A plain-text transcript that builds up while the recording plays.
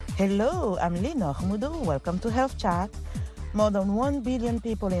Hello, I'm Linord Moudou. Welcome to Health Chat. More than 1 billion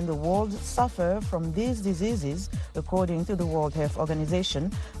people in the world suffer from these diseases, according to the World Health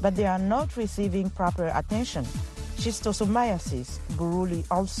Organization, but they are not receiving proper attention. Schistosomiasis, Buruli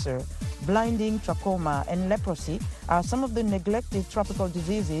ulcer, blinding trachoma, and leprosy are some of the neglected tropical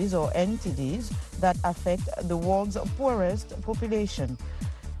diseases, or NTDs, that affect the world's poorest population.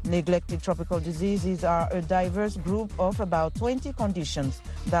 Neglected tropical diseases are a diverse group of about 20 conditions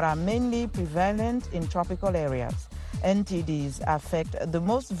that are mainly prevalent in tropical areas. NTDs affect the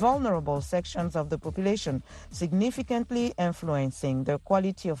most vulnerable sections of the population, significantly influencing their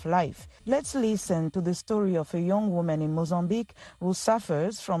quality of life. Let's listen to the story of a young woman in Mozambique who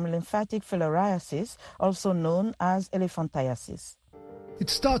suffers from lymphatic filariasis, also known as elephantiasis.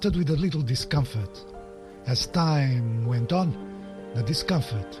 It started with a little discomfort. As time went on, the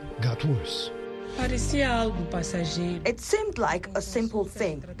discomfort got worse. It seemed like a simple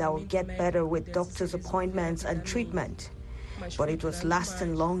thing that would get better with doctor's appointments and treatment. But it was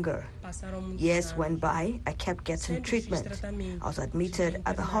lasting longer. Years went by, I kept getting treatment. I was admitted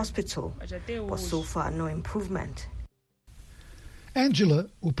at the hospital, but so far no improvement. Angela,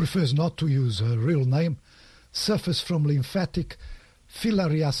 who prefers not to use her real name, suffers from lymphatic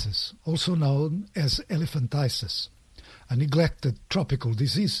filariasis, also known as elephantiasis, a neglected tropical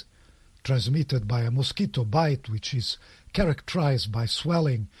disease transmitted by a mosquito bite, which is characterized by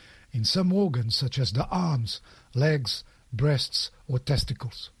swelling in some organs such as the arms, legs, breasts or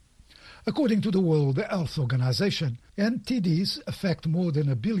testicles. According to the World Health Organization, NTDs affect more than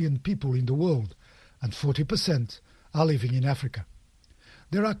 1 billion people in the world, and 40% are living in Africa.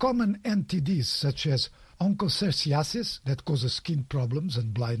 There are common NTDs such as onchocerciasis, that causes skin problems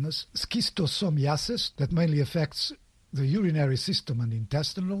and blindness, schistosomiasis, that mainly affects the urinary system and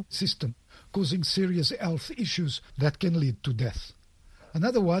intestinal system, causing serious health issues that can lead to death.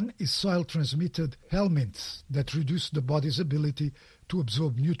 Another one is soil-transmitted helminths that reduce the body's ability to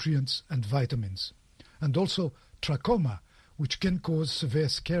absorb nutrients and vitamins. And also trachoma, which can cause severe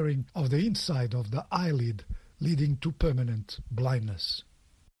scarring of the inside of the eyelid, leading to permanent blindness.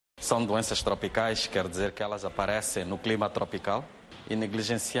 São doenças tropicais, quer dizer que elas aparecem no clima tropical. In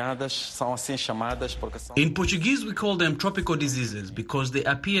Portuguese, we call them tropical diseases because they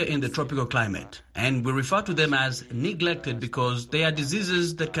appear in the tropical climate, and we refer to them as neglected because they are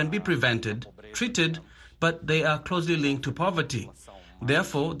diseases that can be prevented, treated, but they are closely linked to poverty.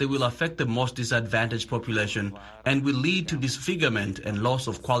 Therefore, they will affect the most disadvantaged population and will lead to disfigurement and loss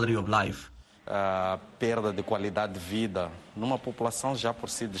of quality of life. Perda de qualidade de vida numa população já por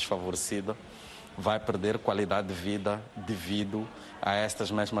si desfavorecida vai perder qualidade de vida devido a estas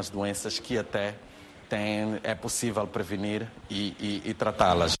mesmas doenças que até é possível prevenir e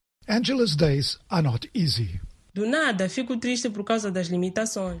tratá-las. Angela's days are not easy. Do nada, fico triste por causa das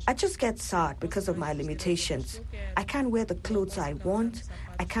limitações. I just get sad because of my limitations. I can't wear the clothes I want,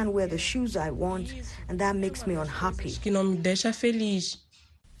 I can't wear the shoes I want, and that makes me unhappy. Que não me deixa feliz.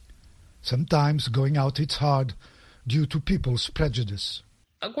 Sometimes going out it's hard due to people's prejudice.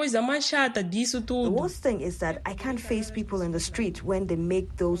 A coisa mais chata disso tudo. The worst thing is that I can't face people in the street when they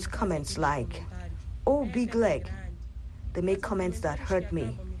make those comments like, "Oh, big leg." They make comments that hurt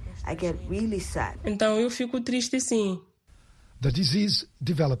me. I get really sad. Então eu fico triste sim. The disease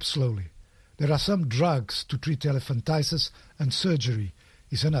develops slowly. There are some drugs to treat elephantiasis, and surgery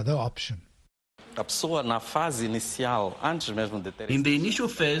is another option. A pessoa na fase inicial, antes mesmo de ter... In the initial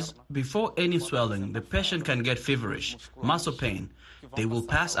phase, before any swelling, the patient can get feverish, muscle pain. They will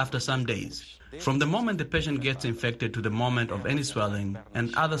pass after some days. From the moment the patient gets infected to the moment of any swelling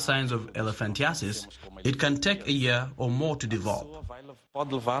and other signs of elephantiasis, it can take a year or more to develop.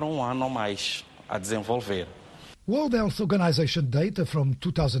 Pode levar ano ou mais a desenvolver. World Health Organization data from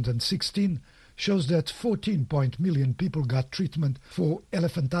 2016 shows that 14 million people got treatment for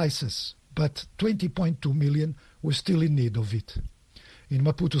elephantiasis, but 20.2 million were still in need of it. In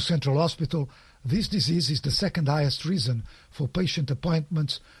Maputo Central Hospital, this disease is the second highest reason for patient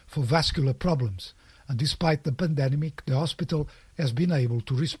appointments for vascular problems, and despite the pandemic, the hospital has been able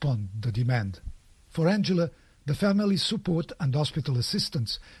to respond to the demand. For Angela, the family support and hospital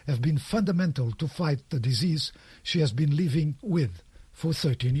assistance have been fundamental to fight the disease she has been living with for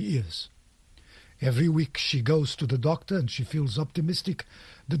 13 years. Every week she goes to the doctor and she feels optimistic.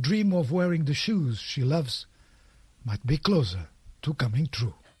 The dream of wearing the shoes she loves might be closer to coming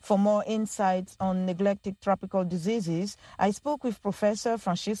true. For more insights on neglected tropical diseases, I spoke with Professor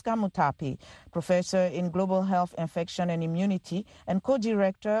Francisca Mutapi, Professor in Global Health, Infection and Immunity and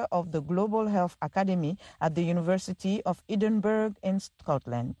co-director of the Global Health Academy at the University of Edinburgh in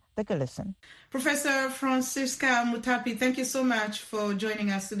Scotland. Take a listen. Professor Francisca Mutapi, thank you so much for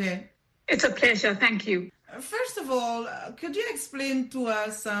joining us today. It's a pleasure. Thank you. First of all, could you explain to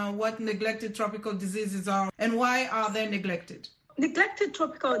us what neglected tropical diseases are and why are they neglected? Neglected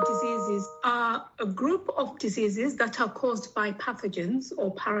tropical diseases are a group of diseases that are caused by pathogens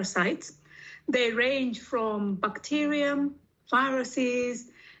or parasites. They range from bacterium, viruses,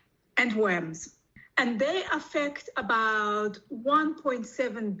 and worms. And they affect about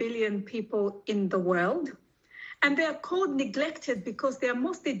 1.7 billion people in the world. And they are called neglected because they are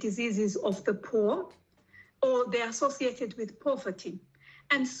mostly diseases of the poor, or they're associated with poverty.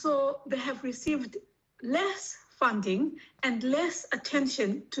 And so they have received less funding and less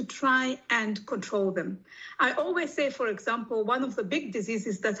attention to try and control them. I always say, for example, one of the big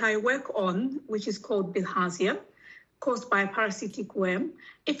diseases that I work on, which is called bilharzia, caused by a parasitic worm,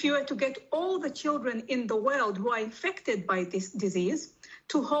 if you were to get all the children in the world who are infected by this disease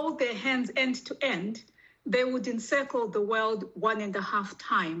to hold their hands end to end, they would encircle the world 1.5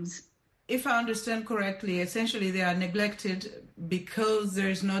 times. If I understand correctly, essentially they are neglected because there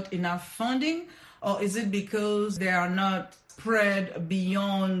is not enough funding, or is it because they are not spread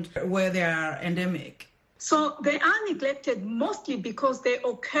beyond where they are endemic? So they are neglected mostly because they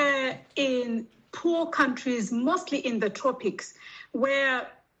occur in poor countries, mostly in the tropics, where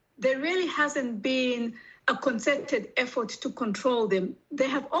there really hasn't been a concerted effort to control them. They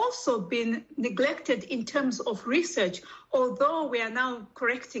have also been neglected in terms of research, although we are now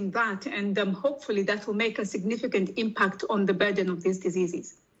correcting that, and hopefully that will make a significant impact on the burden of these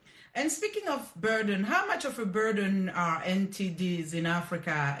diseases. And speaking of burden, how much of a burden are NTDs in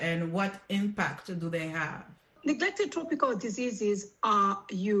Africa, and what impact do they have? Neglected tropical diseases are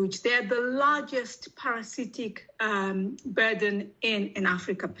huge. They're the largest parasitic burden in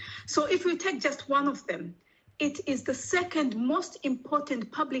Africa. So if we take just one of them, it is the second most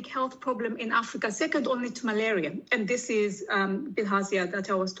important public health problem in Africa, second only to malaria. And this is bilharzia that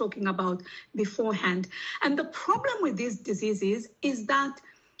I was talking about beforehand. And the problem with these diseases is that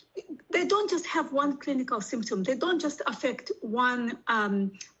they don't just have one clinical symptom. They don't just affect one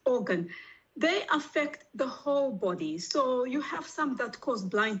organ. They affect the whole body. So you have some that cause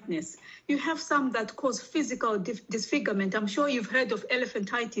blindness. You have some that cause physical disfigurement. I'm sure you've heard of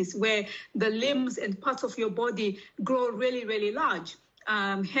elephantitis, where the limbs and parts of your body grow really, really large.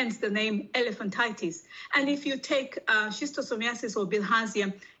 Hence the name elephantitis. And if you take schistosomiasis or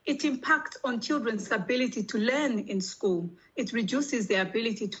bilharzia, it impacts on children's ability to learn in school. It reduces their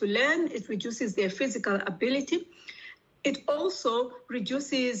ability to learn. It reduces their physical ability. It also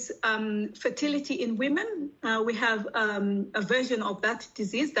reduces fertility in women. We have a version of that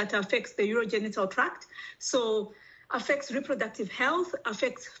disease that affects the urogenital tract. So affects reproductive health,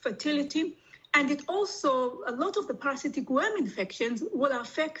 affects fertility. And it also, a lot of the parasitic worm infections will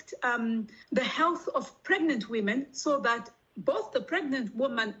affect the health of pregnant women, so that both the pregnant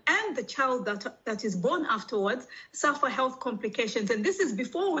woman and the child that is born afterwards suffer health complications. And this is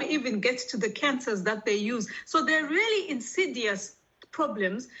before we even get to the cancers that they use. So they're really insidious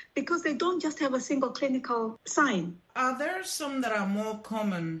problems because they don't just have a single clinical sign. Are there some that are more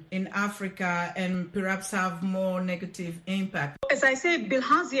common in Africa and perhaps have more negative impact? As I say,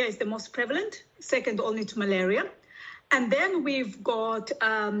 bilharzia is the most prevalent, second only to malaria. And then we've got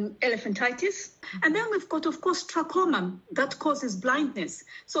elephantitis. And then we've got, of course, trachoma that causes blindness.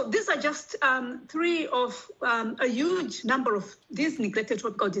 So these are just three of a huge number of these neglected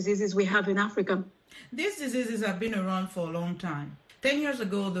tropical diseases we have in Africa. These diseases have been around for a long time. 10 years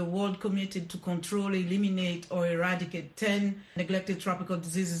ago, the world committed to control, eliminate, or eradicate 10 neglected tropical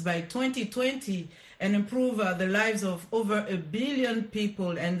diseases by 2020 and improve the lives of over 1 billion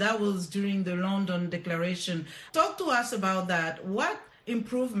people. And that was during the London Declaration. Talk to us about that. What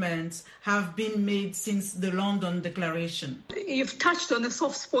improvements have been made since the London Declaration? You've touched on a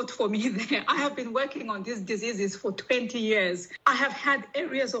soft spot for me there. I have been working on these diseases for 20 years. I have had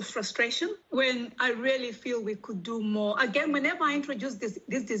areas of frustration when I really feel we could do more. Again, whenever I introduce these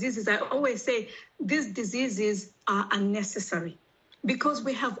diseases, I always say these diseases are unnecessary because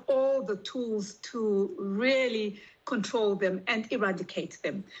we have all the tools to really control them and eradicate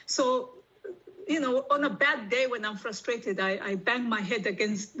them. So, you know, on a bad day when I'm frustrated, I bang my head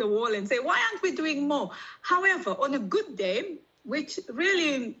against the wall and say, why aren't we doing more? However, on a good day, which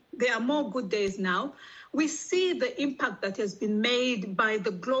really there are more good days now, we see the impact that has been made by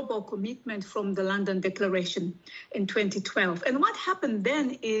the global commitment from the London Declaration in 2012. And what happened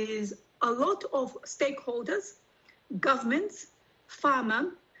then is a lot of stakeholders, governments,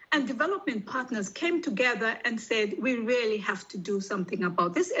 pharma, And development partners came together and said, we really have to do something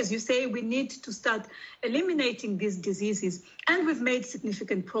about this. As you say, we need to start eliminating these diseases. And we've made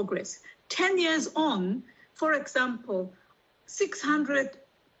significant progress. 10 years on, for example,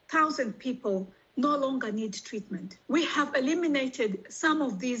 600,000 people no longer need treatment. We have eliminated some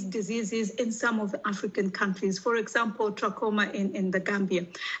of these diseases in some of the African countries, for example, trachoma in the Gambia.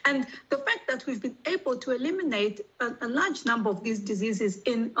 And the fact that we've been able to eliminate a large number of these diseases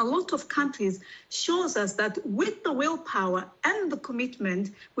in a lot of countries shows us that with the willpower and the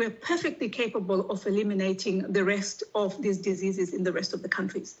commitment, we're perfectly capable of eliminating the rest of these diseases in the rest of the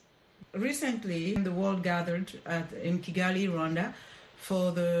countries. Recently, the world gathered in Kigali, Rwanda,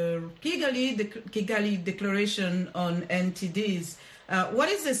 for the Kigali Declaration on NTDs. What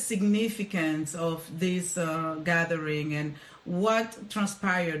is the significance of this gathering and what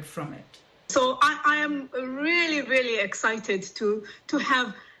transpired from it? So I am really, really excited to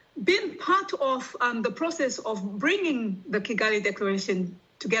have been part of the process of bringing the Kigali Declaration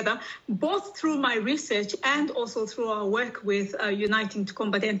together, both through my research and also through our work with Uniting to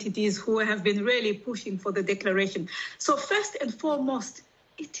Combat NTDs, who have been really pushing for the declaration. So first and foremost,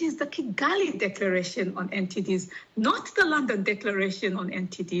 it is the Kigali Declaration on NTDs, not the London Declaration on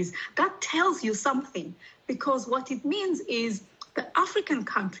NTDs. That tells you something, because what it means is the African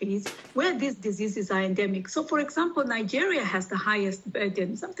countries where these diseases are endemic. So, for example, Nigeria has the highest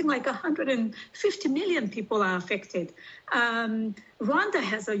burden. Something like 150 million people are affected. Rwanda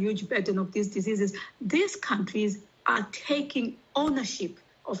has a huge burden of these diseases. These countries are taking ownership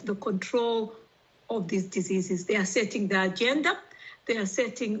of the control of these diseases. They are setting the agenda, they are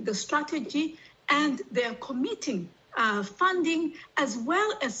setting the strategy, and they are committing funding as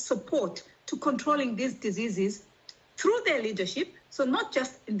well as support to controlling these diseases through their leadership, so not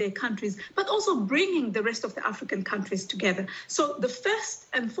just in their countries, but also bringing the rest of the African countries together. So the first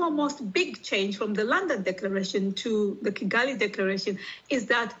and foremost big change from the London Declaration to the Kigali Declaration is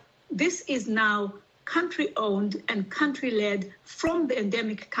that this is now country-owned and country-led from the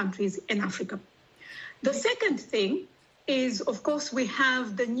endemic countries in Africa. The second thing is, of course, we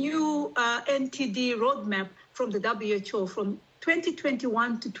have the new NTD roadmap from the WHO from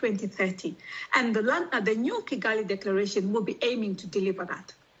 2021 to 2030. And the new Kigali Declaration will be aiming to deliver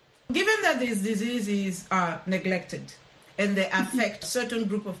that. Given that these diseases are neglected and they affect a certain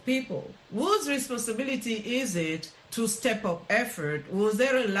group of people, whose responsibility is it to step up effort? Was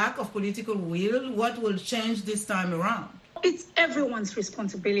there a lack of political will? What will change this time around? It's everyone's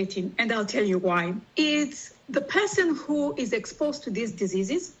responsibility, and I'll tell you why. It's the person who is exposed to these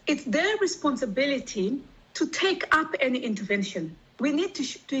diseases. It's their responsibility to take up any intervention. We need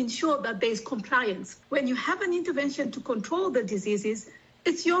to ensure that there is compliance. When you have an intervention to control the diseases,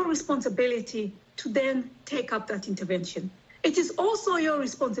 it's your responsibility to then take up that intervention. It is also your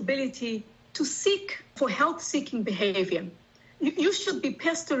responsibility to seek for health-seeking behavior. You should be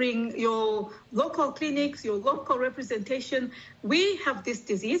pestering your local clinics, your local representation. We have this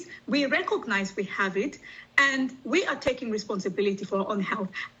disease. We recognize we have it, and we are taking responsibility for our own health.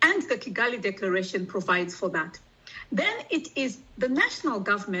 And the Kigali Declaration provides for that. Then it is the national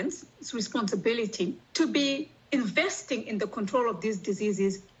government's responsibility to be investing in the control of these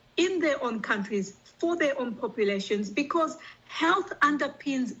diseases in their own countries, for their own populations, because health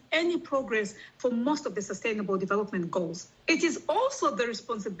underpins any progress for most of the Sustainable Development Goals. It is also the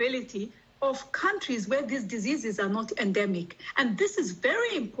responsibility of countries where these diseases are not endemic. And this is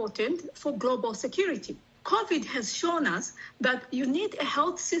very important for global security. COVID has shown us that you need a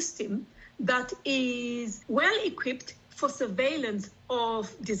health system that is well equipped for surveillance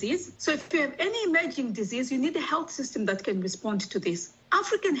of disease. So if you have any emerging disease, you need a health system that can respond to this.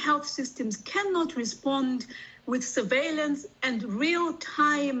 African health systems cannot respond with surveillance and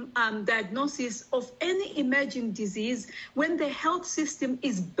real-time diagnosis of any emerging disease when the health system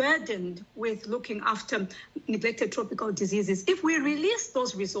is burdened with looking after neglected tropical diseases. If we release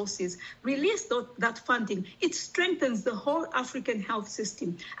those resources, release that funding, it strengthens the whole African health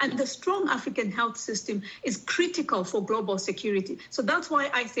system. And the strong African health system is critical for global security. So that's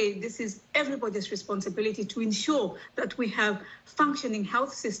why I say this is everybody's responsibility to ensure that we have functioning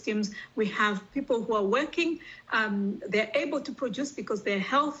health systems, we have people who are working, they're able to produce because their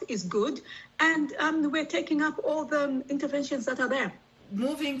health is good, and we're taking up all the interventions that are there.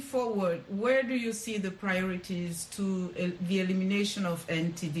 Moving forward, where do you see the priorities to the elimination of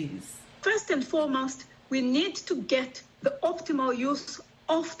NTDs? First and foremost, we need to get the optimal use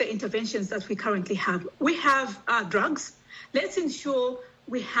of the interventions that we currently have. We have drugs. Let's ensure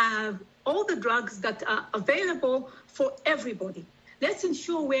we have all the drugs that are available for everybody. Let's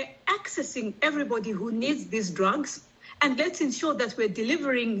ensure we're accessing everybody who needs these drugs, and let's ensure that we're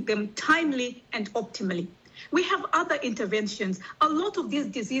delivering them timely and optimally. We have other interventions. A lot of these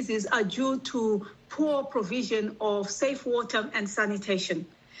diseases are due to poor provision of safe water and sanitation.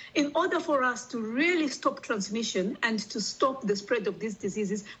 In order for us to really stop transmission and to stop the spread of these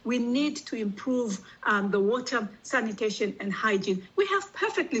diseases, we need to improve the water, sanitation, and hygiene. We have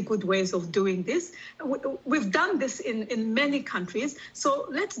perfectly good ways of doing this. We've done this in many countries. So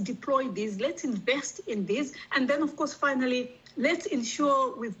let's deploy these, let's invest in these, and then, of course, finally, let's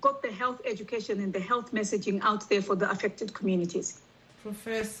ensure we've got the health education and the health messaging out there for the affected communities.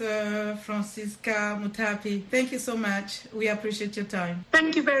 Professor Francisca Moudou, thank you so much. We appreciate your time.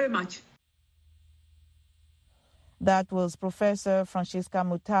 Thank you very much. That was Professor Francisca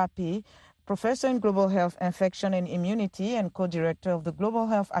Moudou, Professor in Global Health, Infection and Immunity and Co-Director of the Global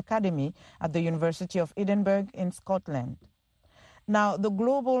Health Academy at the University of Edinburgh in Scotland. Now, the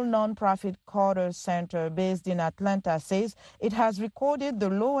global non-profit Carter Center based in Atlanta says it has recorded the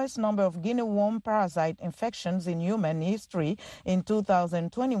lowest number of guinea worm parasite infections in human history in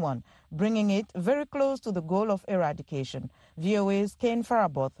 2021, bringing it very close to the goal of eradication. VOA's Kane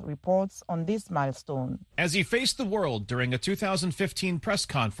Faraboth reports on this milestone. As he faced the world during a 2015 press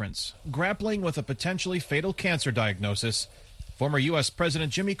conference, grappling with a potentially fatal cancer diagnosis, former U.S.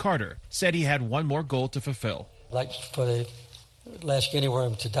 President Jimmy Carter said he had one more goal to fulfill. I'd like for the last guinea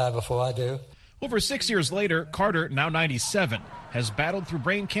worm to die before I do. Over 6 years later, Carter, now 97, has battled through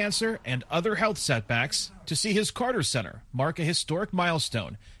brain cancer and other health setbacks to see his Carter Center mark a historic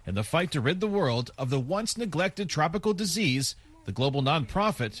milestone in the fight to rid the world of the once neglected tropical disease the global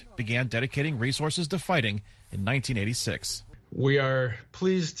nonprofit began dedicating resources to fighting in 1986. We are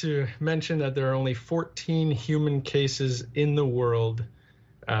pleased to mention that there are only 14 human cases in the world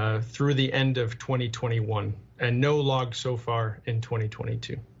through the end of 2021, and no logs so far in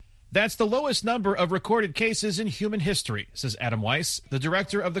 2022. That's the lowest number of recorded cases in human history, says Adam Weiss, the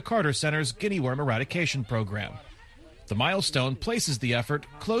director of the Carter Center's guinea worm eradication program. The milestone places the effort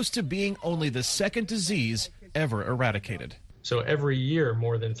close to being only the second disease ever eradicated. So every year,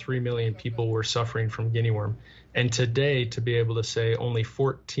 more than 3 million people were suffering from guinea worm. And today, to be able to say only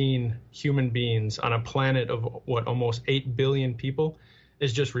 14 human beings on a planet of, almost 8 billion people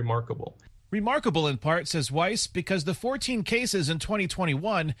is just remarkable. Remarkable in part, says Weiss, because the 14 cases in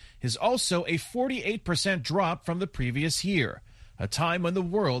 2021 is also a 48% drop from the previous year, a time when the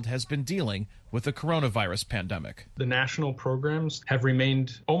world has been dealing with the coronavirus pandemic. The national programs have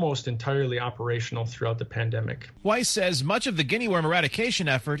remained almost entirely operational throughout the pandemic. Weiss says much of the guinea worm eradication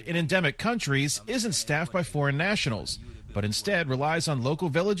effort in endemic countries isn't staffed by foreign nationals, but instead relies on local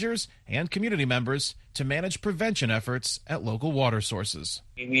villagers and community members to manage prevention efforts at local water sources.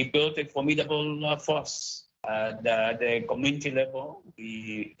 We built a formidable force at the community level.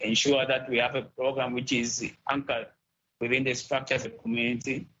 We ensure that we have a program which is anchored within the structures of the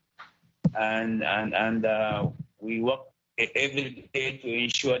community, and we work every day to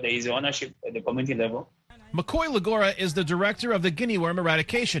ensure there is ownership at the community level. McCoy Lagora is the director of the guinea worm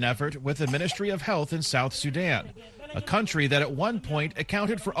eradication effort with the Ministry of Health in South Sudan, a country that at one point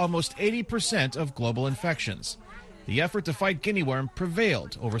accounted for almost 80% of global infections. The effort to fight guinea worm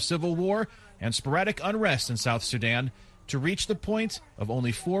prevailed over civil war and sporadic unrest in South Sudan to reach the point of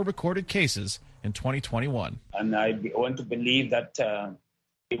only 4 recorded cases in 2021. And I want to believe that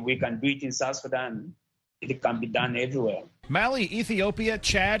if we can do it in South Sudan, it can be done everywhere. Mali, Ethiopia,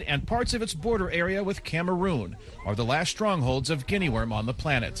 Chad, and parts of its border area with Cameroon are the last strongholds of guinea worm on the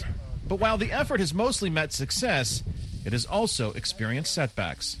planet. But while the effort has mostly met success, it has also experienced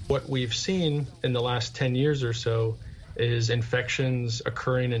setbacks. What we've seen in the last 10 years or so is infections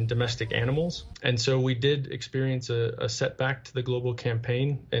occurring in domestic animals. And so we did experience a setback to the global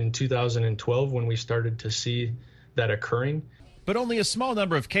campaign in 2012 when we started to see that occurring. But only a small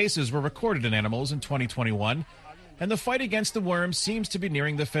number of cases were recorded in animals in 2021, and the fight against the worm seems to be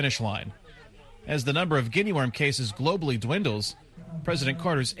nearing the finish line. As the number of guinea worm cases globally dwindles, President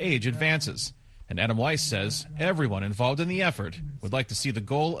Carter's age advances, and Adam Weiss says everyone involved in the effort would like to see the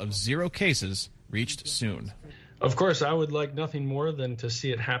goal of 0 cases reached soon. Of course, I would like nothing more than to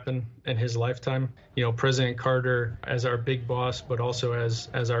see it happen in his lifetime. You know, President Carter as our big boss, but also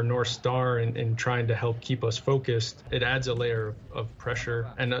as our North Star in trying to help keep us focused, it adds a layer of pressure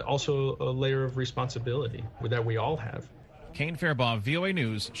and also a layer of responsibility that we all have. Kane Fairbaum, VOA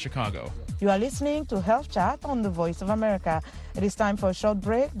News, Chicago. You are listening to Health Chat on the Voice of America. It is time for a short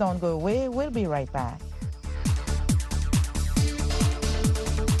break. Don't go away. We'll be right back.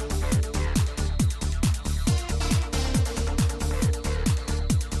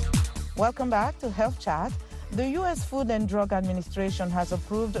 Welcome back to Health Chat. The U.S. Food and Drug Administration has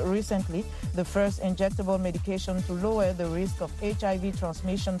approved recently the first injectable medication to lower the risk of HIV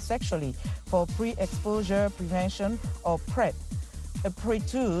transmission sexually for pre-exposure prevention or PrEP.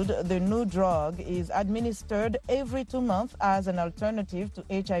 Pretude, the new drug, is administered every 2 months as an alternative to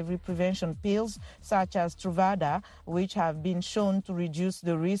HIV prevention pills such as Truvada, which have been shown to reduce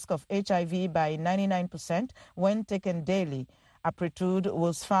the risk of HIV by 99% when taken daily. Pretude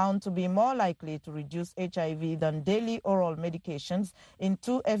was found to be more likely to reduce HIV than daily oral medications in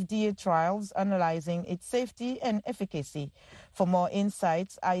 2 FDA trials analyzing its safety and efficacy. For more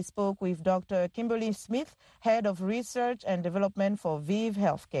insights, I spoke with Dr. Kimberly Smith, Head of Research and Development for ViiV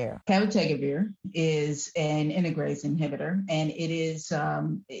Healthcare. Cabotegravir is an integrase inhibitor, and it is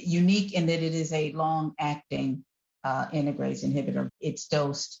unique in that it is a long-acting integrase inhibitor. It's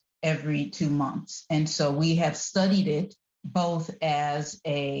dosed every 2 months. And so we have studied it both as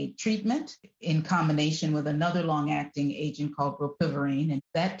a treatment in combination with another long-acting agent called rilpivirine. And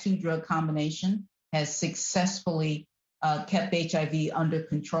that 2-drug combination has successfully kept HIV under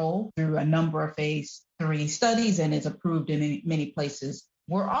control through a number of phase 3 studies and is approved in many places.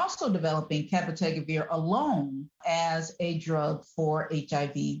 We're also developing cabotegravir alone as a drug for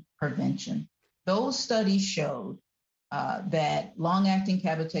HIV prevention. Those studies showed that long-acting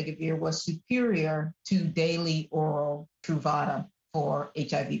cabotegravir was superior to daily oral Truvada for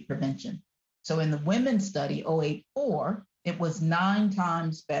HIV prevention. So in the women's study, 084, it was 9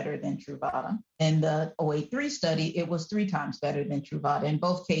 times better than Truvada. In the 083 study, it was 3 times better than Truvada, in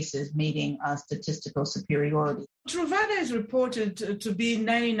both cases meeting statistical superiority. Truvada is reported to be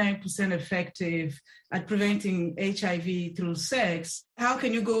 99% effective at preventing HIV through sex. How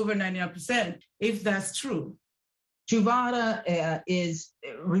can you go over 99% if that's true? Truvada is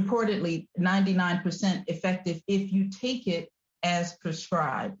reportedly 99% effective if you take it as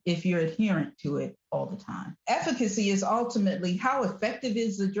prescribed, if you're adherent to it all the time. Efficacy is ultimately how effective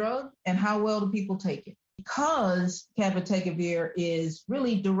is the drug and how well do people take it. Because cabotegravir is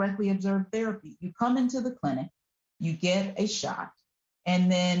really directly observed therapy. You come into the clinic, you get a shot, and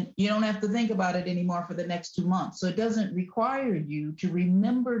then you don't have to think about it anymore for the next 2 months. So it doesn't require you to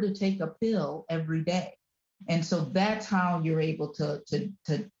remember to take a pill every day. And so that's how you're able to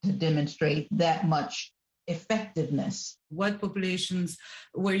demonstrate that much effectiveness. What populations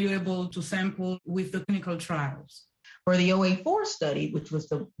were you able to sample with the clinical trials? For the 084 study, which was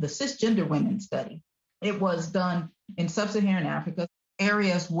the cisgender women study, it was done in sub-Saharan Africa,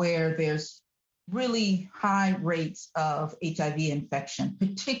 areas where there's really high rates of HIV infection,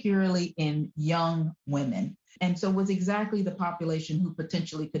 particularly in young women. And so it was exactly the population who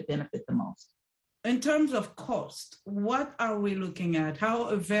potentially could benefit the most. In terms of cost, what are we looking at? How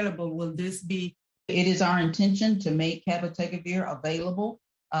available will this be? It is our intention to make cabotegravir available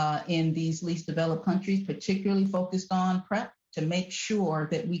in these least developed countries, particularly focused on PrEP, to make sure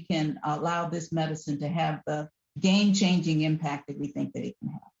that we can allow this medicine to have the game-changing impact that we think that it can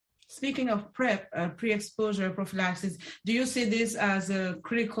have. Speaking of PrEP, pre-exposure prophylaxis, do you see this as a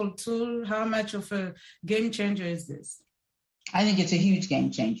critical tool? How much of a game changer is this? I think it's a huge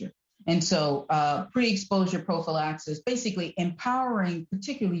game changer. And so pre-exposure prophylaxis, basically empowering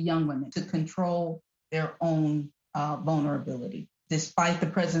particularly young women to control their own vulnerability. Despite the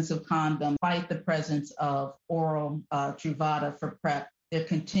presence of condoms, despite the presence of oral Truvada for PrEP, there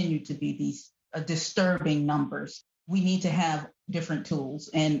continue to be these disturbing numbers. We need to have different tools.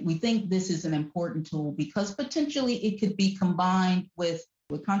 And we think this is an important tool because potentially it could be combined with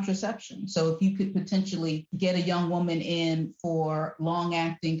contraception. So if you could potentially get a young woman in for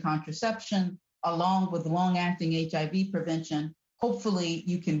long-acting contraception along with long-acting HIV prevention, hopefully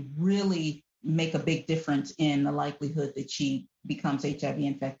you can really make a big difference in the likelihood that she becomes HIV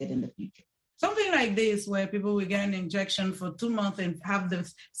infected in the future. Something like this, where people will get an injection for 2 months and have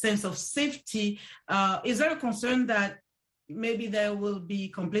the sense of safety, is there a concern that maybe there will be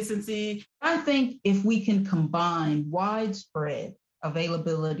complacency? I think if we can combine widespread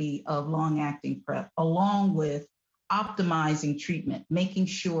availability of long-acting PrEP along with optimizing treatment, making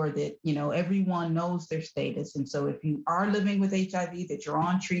sure that, everyone knows their status. And so if you are living with HIV, that you're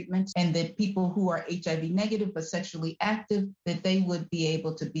on treatment, and that people who are HIV negative but sexually active, that they would be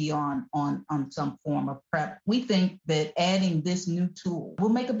able to be on some form of PrEP. We think that adding this new tool will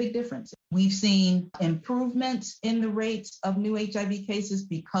make a big difference. We've seen improvements in the rates of new HIV cases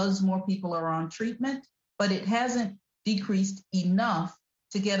because more people are on treatment, but it hasn't decreased enough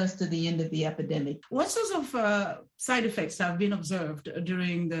to get us to the end of the epidemic. What sorts of side effects have been observed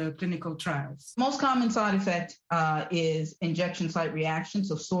during the clinical trials? Most common side effect is injection site reaction,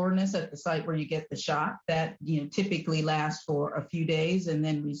 so soreness at the site where you get the shot. That typically lasts for a few days and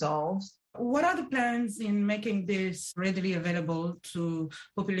then resolves. What are the plans in making this readily available to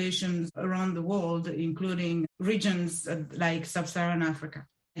populations around the world, including regions like Sub-Saharan Africa?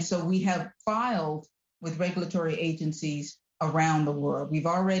 And so we have filed with regulatory agencies around the world. We've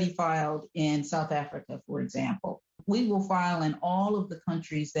already filed in South Africa, for example. We will file in all of the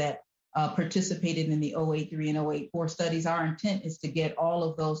countries that participated in the 083 and 084 studies. Our intent is to get all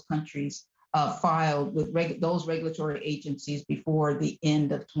of those countries filed with those regulatory agencies before the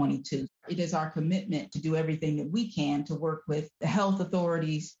end of 22. It is our commitment to do everything that we can to work with the health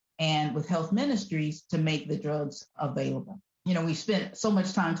authorities and with health ministries to make the drugs available. You know, we spent so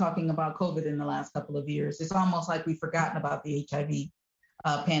much time talking about COVID in the last couple of years. It's almost like we've forgotten about the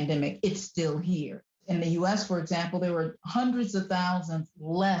HIV pandemic. It's still here. In the US, for example, there were hundreds of thousands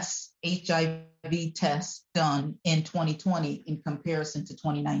less HIV tests done in 2020 in comparison to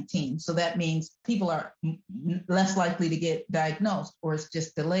 2019. So that means people are less likely to get diagnosed, or it's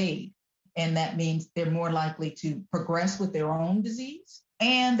just delayed. And that means they're more likely to progress with their own disease.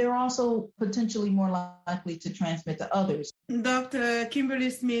 And they're also potentially more likely to transmit to others. Dr.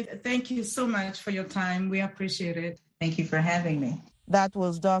 Kimberly Smith, thank you so much for your time. We appreciate it. Thank you for having me. That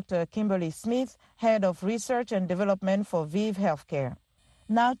was Dr. Kimberly Smith, Head of Research and Development for ViV Healthcare.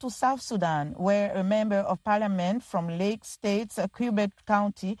 Now to South Sudan, where a member of parliament from Lake State's Quebec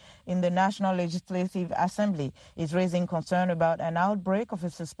County in the National Legislative Assembly is raising concern about an outbreak of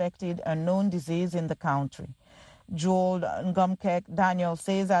a suspected unknown disease in the country. Joel Ngomkek Daniel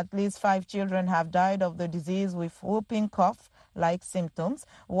says at least 5 children have died of the disease with whooping cough-like symptoms,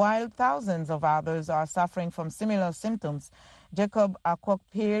 while thousands of others are suffering from similar symptoms. Jacob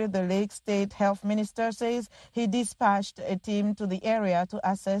Akwokpir, the Lake State Health Minister, says he dispatched a team to the area to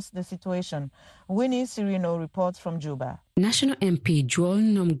assess the situation. Winnie Cirino reports from Juba. National MP Joel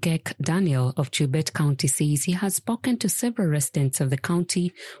Ngomkek Daniel of Chubet County says he has spoken to several residents of the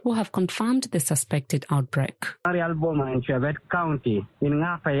county who have confirmed the suspected outbreak. In Chubet County, in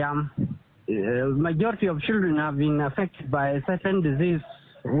Ngafayam, majority of children have been affected by a certain disease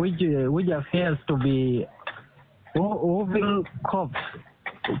which appears to be whooping cough.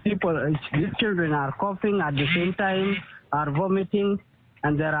 These children are coughing at the same time, are vomiting,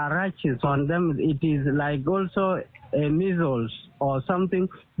 and there are rashes on them. It is like also a measles or something.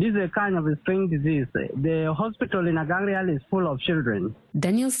 This is a kind of a strange disease. The hospital in Agangrial is full of children.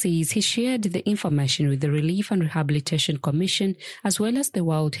 Daniel says he shared the information with the Relief and Rehabilitation Commission as well as the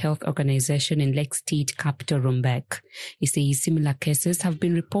World Health Organization in Lake State capital Rumbek. He says similar cases have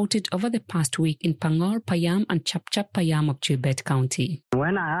been reported over the past week in Pangor, Payam and Chapchap Payam of Chubet County.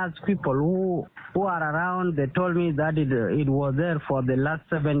 When I asked people who are around, they told me that it was there for the last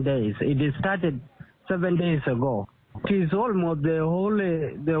 7 days. It started 7 days ago. It is almost the whole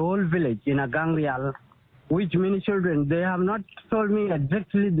village in Agangrial, which many children, they have not told me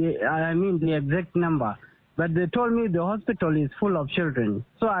exactly the exact number, but they told me the hospital is full of children.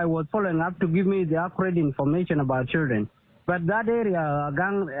 So I was following up to give me the accurate information about children. But that area,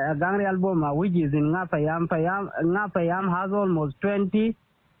 Agangrial Boma, which is in Ngafayam has almost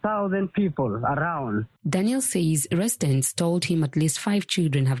 20,000 people around. Daniel says residents told him at least 5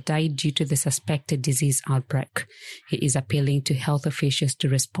 children have died due to the suspected disease outbreak. He is appealing to health officials to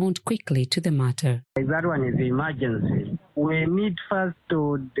respond quickly to the matter. That one is emergency. We need first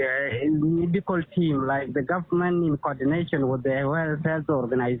the medical team, like the government in coordination with the World Health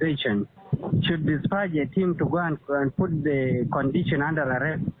Organization, should dispatch a team to go and put the condition under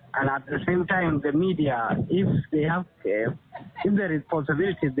arrest. And at the same time, the media, if there is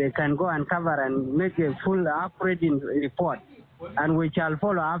possibility, they can go and cover and make a full, accurate report. And we shall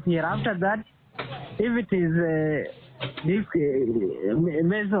follow up here. After that, if it is this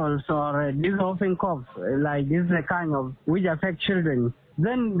measles or this whooping cough, like this kind of which affect children,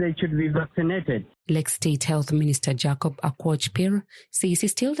 then they should be vaccinated. Lake State Health Minister Jacob Akwokpir says he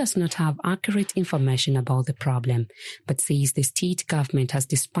still does not have accurate information about the problem, but says the state government has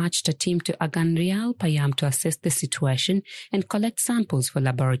dispatched a team to Agangrial Payam to assess the situation and collect samples for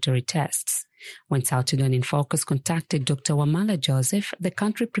laboratory tests. When South Sudan in Focus contacted Dr. Wamala Joseph, the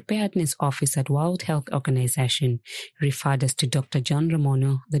country preparedness officer at World Health Organization, referred us to Dr. John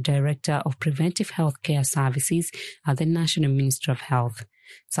Ramono, the Director of Preventive Health Care Services at the National Ministry of Health.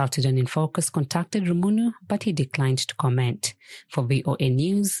 South Sudan in Focus contacted Ramono, but he declined to comment. For VOA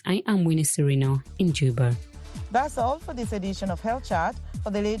News, I am Winnie Cirino in Juba. That's all for this edition of Health Chat. For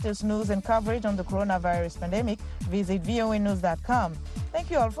the latest news and coverage on the coronavirus pandemic, visit voanews.com.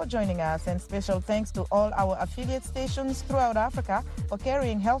 Thank you all for joining us, and special thanks to all our affiliate stations throughout Africa for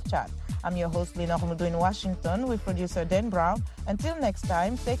carrying Health Chat. I'm your host, Linord Moudou in Washington, with producer Dan Brown. Until next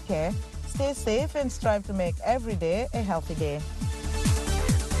time, take care, stay safe, and strive to make every day a healthy day.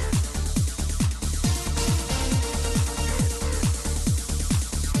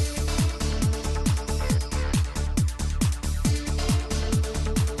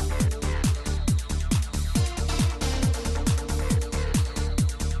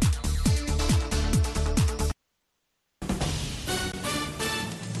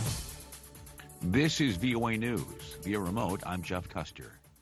 This is VOA News. Via remote, I'm Jeff Custer.